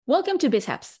Welcome to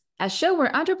BizHaps, a show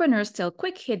where entrepreneurs tell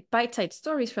quick-hit, bite-sized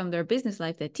stories from their business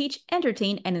life that teach,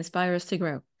 entertain, and inspire us to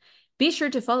grow. Be sure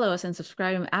to follow us and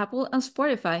subscribe on Apple and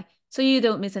Spotify so you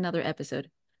don't miss another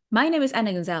episode. My name is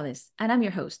Ana Gonzalez, and I'm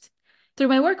your host. Through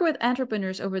my work with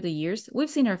entrepreneurs over the years, we've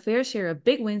seen our fair share of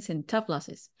big wins and tough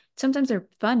losses. Sometimes they're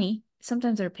funny,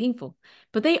 sometimes they're painful,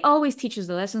 but they always teach us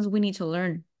the lessons we need to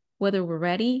learn, whether we're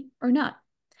ready or not.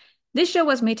 This show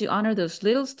was made to honor those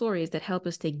little stories that help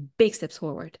us take big steps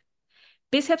forward.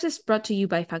 BizHaps is brought to you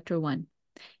by Factor One.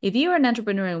 If you are an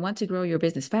entrepreneur and want to grow your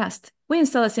business fast, we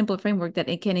install a simple framework that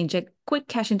can inject quick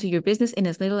cash into your business in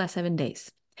as little as 7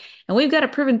 days. And we've got a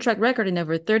proven track record in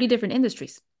over 30 different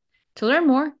industries. To learn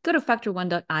more, go to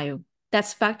factor1.io.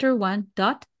 That's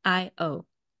factor1.io.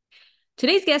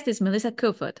 Today's guest is Melissa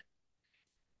Koefod.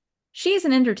 She is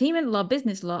an entertainment law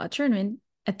business law attorney,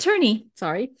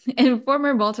 and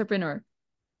former entrepreneur.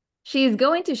 She is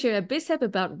going to share a BizHap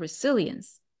about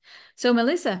resilience. So,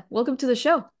 Melissa, welcome to the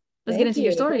show. Let's get into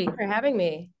your story. Thank you for having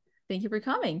me. Thank you for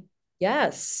coming.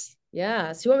 Yes.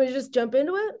 Yeah. So you want me to just jump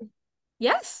into it?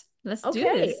 Yes. Let's do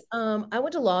this. I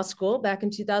went to law school back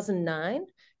in 2009,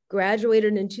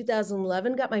 graduated in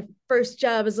 2011, got my first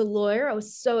job as a lawyer. I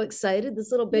was so excited.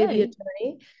 This little baby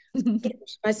attorney,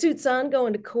 my suit's on,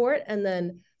 going to court. And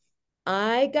then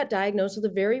I got diagnosed with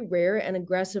a very rare and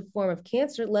aggressive form of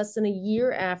cancer less than a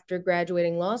year after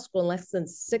graduating law school and less than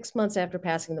 6 months after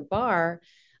passing the bar.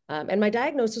 And my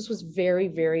diagnosis was very,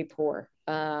 very poor.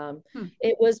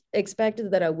 It was expected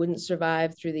that I wouldn't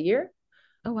survive through the year.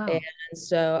 Oh, wow. And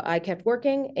so I kept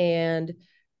working. And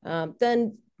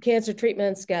then cancer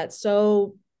treatments got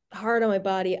so hard on my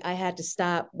body, I had to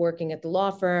stop working at the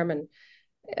law firm. And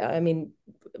I mean,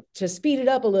 to speed it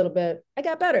up a little bit, I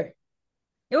got better.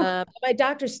 My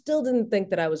doctor still didn't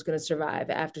think that I was going to survive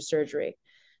after surgery.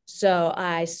 So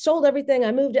I sold everything.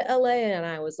 I moved to LA and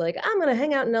I was like, I'm going to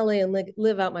hang out in LA and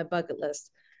live out my bucket list.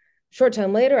 Short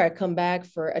time later, I come back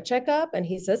for a checkup and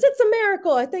he says, it's a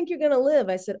miracle. I think you're going to live.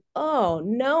 I said, oh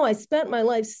no, I spent my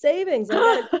life savings.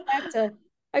 I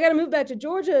got to move back to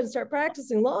Georgia and start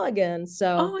practicing law again.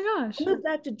 So oh my gosh. I moved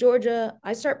back to Georgia.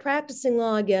 I start practicing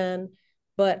law again,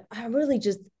 but I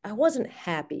wasn't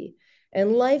happy.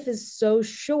 And life is so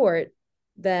short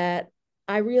that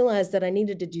I realized that I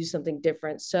needed to do something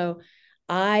different. So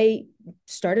I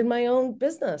started my own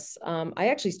business. I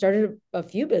actually started a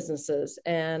few businesses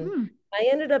and I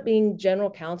ended up being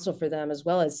general counsel for them as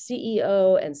well as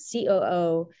CEO and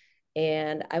COO.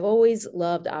 And I've always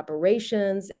loved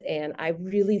operations and I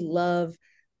really love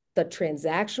the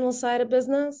transactional side of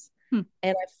business. And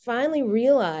I finally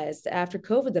realized after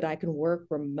COVID that I can work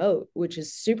remote, which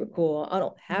is super cool. I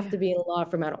don't have to be in a law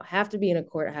firm. I don't have to be in a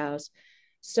courthouse.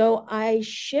 So I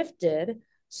shifted,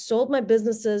 sold my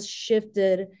businesses,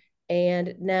 shifted,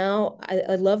 and now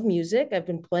I love music. I've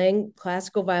been playing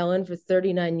classical violin for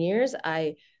 39 years.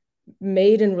 I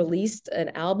made and released an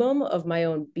album of my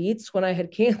own beats when I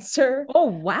had cancer. Oh,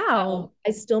 wow.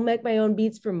 I still make my own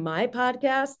beats for my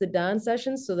podcast, the Dawn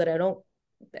Sessions, so that I don't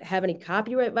have any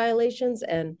copyright violations.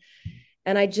 And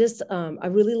I just I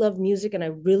really love music and I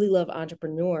really love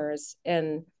entrepreneurs.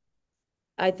 And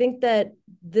I think that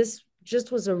this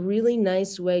just was a really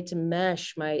nice way to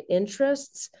mesh my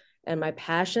interests and my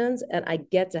passions. And I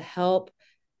get to help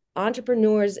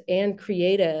entrepreneurs and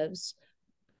creatives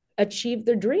achieve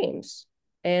their dreams.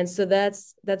 And so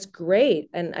that's great.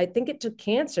 And I think it took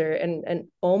cancer and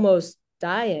almost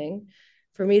dying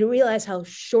for me to realize how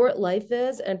short life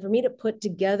is and for me to put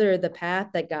together the path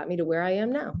that got me to where I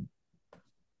am now.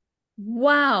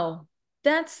 Wow.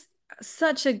 That's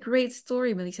such a great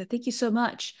story, Melissa. Thank you so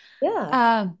much.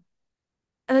 Yeah.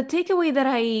 The takeaway that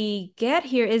I get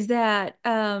here is that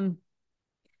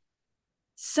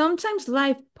sometimes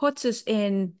life puts us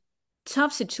in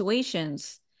tough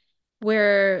situations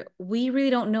where we really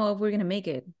don't know if we're gonna make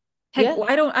it. Heck, Yeah.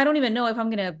 I don't even know if I'm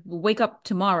gonna wake up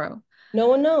tomorrow. No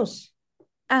one knows.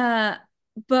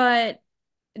 But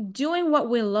doing what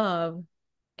we love,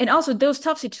 and also those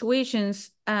tough situations,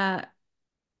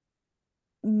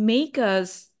 make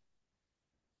us,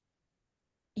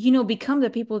 become the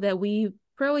people that we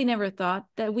probably never thought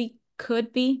that we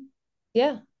could be.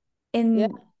 Yeah. And yeah.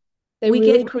 They we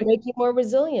really get make you more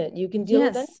resilient. You can deal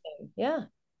with yes, anything. Yeah.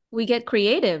 we get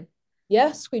creative.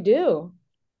 Yes, we do.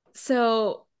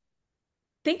 So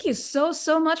thank you so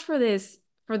much for this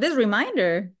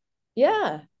reminder.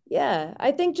 Yeah. Yeah.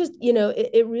 I think just,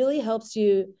 it really helps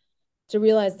you to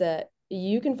realize that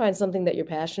you can find something that you're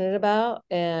passionate about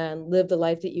and live the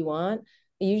life that you want.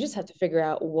 You just have to figure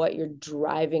out what your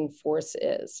driving force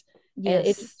is. And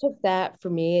it Yes. took that for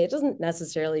me. It doesn't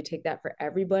necessarily take that for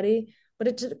everybody, But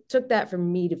it took that for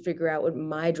me to figure out what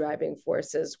my driving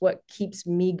force is, what keeps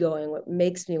me going, what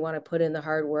makes me want to put in the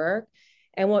hard work,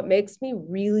 and what makes me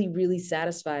really, really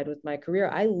satisfied with my career.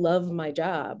 I love my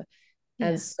job.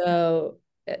 And Yeah. so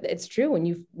it's true, when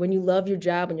you love your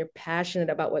job and you're passionate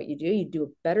about what you do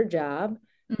a better job,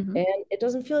 Hmm. and it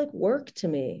doesn't feel like work to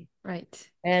me.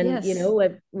 Right. And Yes.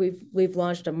 we've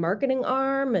launched a marketing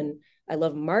arm, and I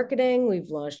love marketing. We've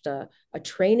launched a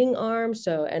training arm.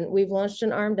 So, and we've launched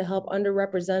an arm to help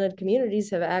underrepresented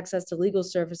communities have access to legal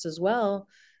service as well.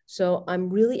 So I'm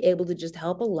really able to just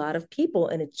help a lot of people,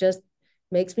 and it just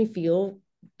makes me feel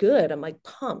good. I'm like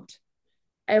pumped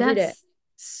every day. That's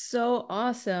so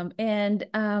awesome. And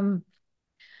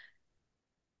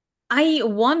I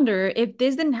wonder if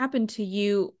this didn't happen to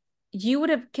you, you would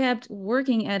have kept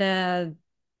working at a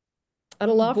At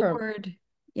a law firm. board,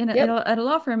 you know, Yep. at a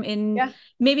law firm, and Yeah.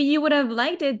 maybe you would have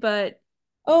liked it, but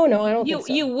Oh no, I don't think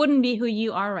you so. wouldn't be who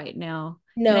you are right now.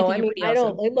 And I No, think I you're mean, pretty I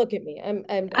don't awesome. like, look at me. I'm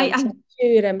I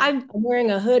tattooed. I'm I'm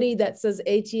wearing a hoodie that says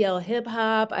ATL hip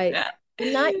hop. I'm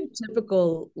not your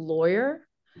typical lawyer.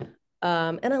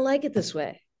 And I like it this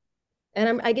way.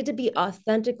 And I get to be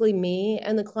authentically me.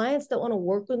 And the clients that want to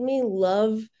work with me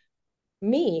love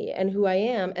me and who I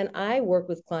am. And I work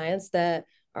with clients that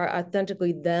are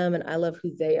authentically them, and I love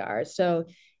who they are. So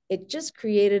it just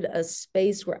created a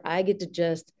space where I get to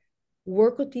just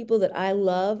work with people that I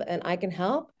love and I can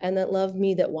help, and that love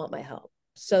me, that want my help.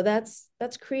 So that's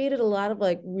created a lot of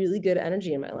like really good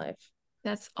energy in my life.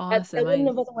 That's I awesome. wouldn't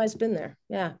have otherwise been there.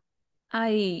 Yeah.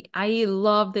 I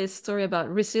love this story about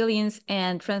resilience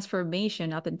and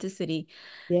transformation, authenticity.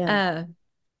 Yeah. Uh,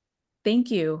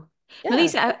 thank you. Yeah.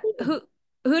 Melissa, who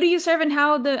do you serve and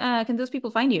how the can those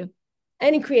people find you?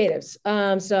 Any creatives,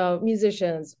 so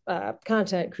musicians,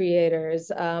 content creators,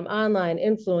 online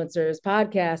influencers,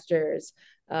 podcasters,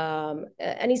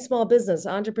 any small business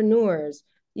entrepreneurs.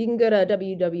 You can go to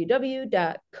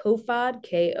www.koefod,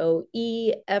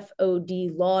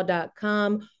 Koefod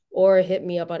law.com, or hit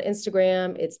me up on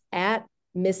Instagram. It's at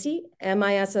Missy,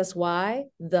 Missy,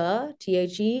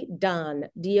 the Don,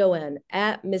 Don,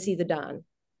 at Missy the Don.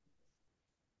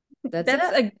 That's it.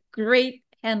 That's a great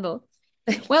handle.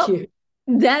 Thank Well, you.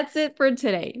 that's it for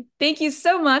today. Thank you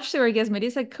so much to our guest,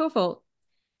 Melissa Koefod,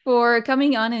 for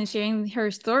coming on and sharing her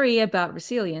story about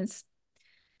resilience.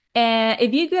 And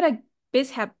if you got a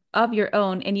BizHap of your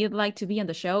own and you'd like to be on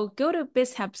the show, go to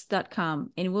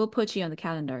bizhaps.com and we'll put you on the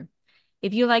calendar.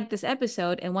 If you like this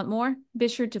episode and want more, be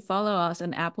sure to follow us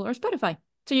on Apple or Spotify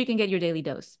so you can get your daily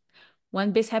dose.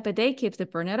 One BizHap a day keeps the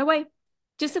burnout away.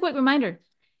 Just a quick reminder,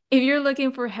 if you're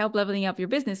looking for help leveling up your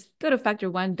business, go to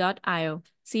factor1.io.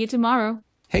 See you tomorrow.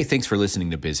 Hey, thanks for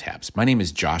listening to BizHaps. My name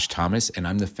is Josh Thomas, and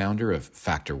I'm the founder of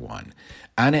Factor One.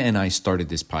 Anna and I started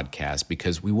this podcast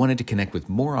because we wanted to connect with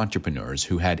more entrepreneurs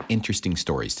who had interesting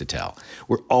stories to tell.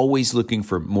 We're always looking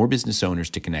for more business owners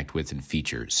to connect with and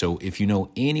feature. So if you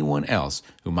know anyone else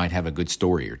who might have a good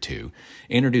story or two,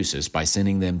 introduce us by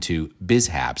sending them to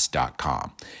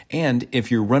bizhaps.com. And if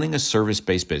you're running a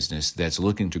service-based business that's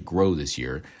looking to grow this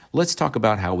year, let's talk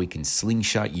about how we can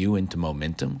slingshot you into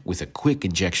momentum with a quick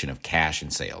injection of cash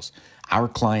and sales. Our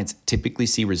clients typically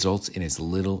see results in as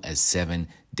little as 7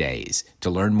 days. To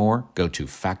learn more, go to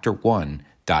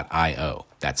factor1.io.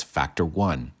 That's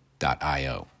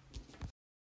factor1.io.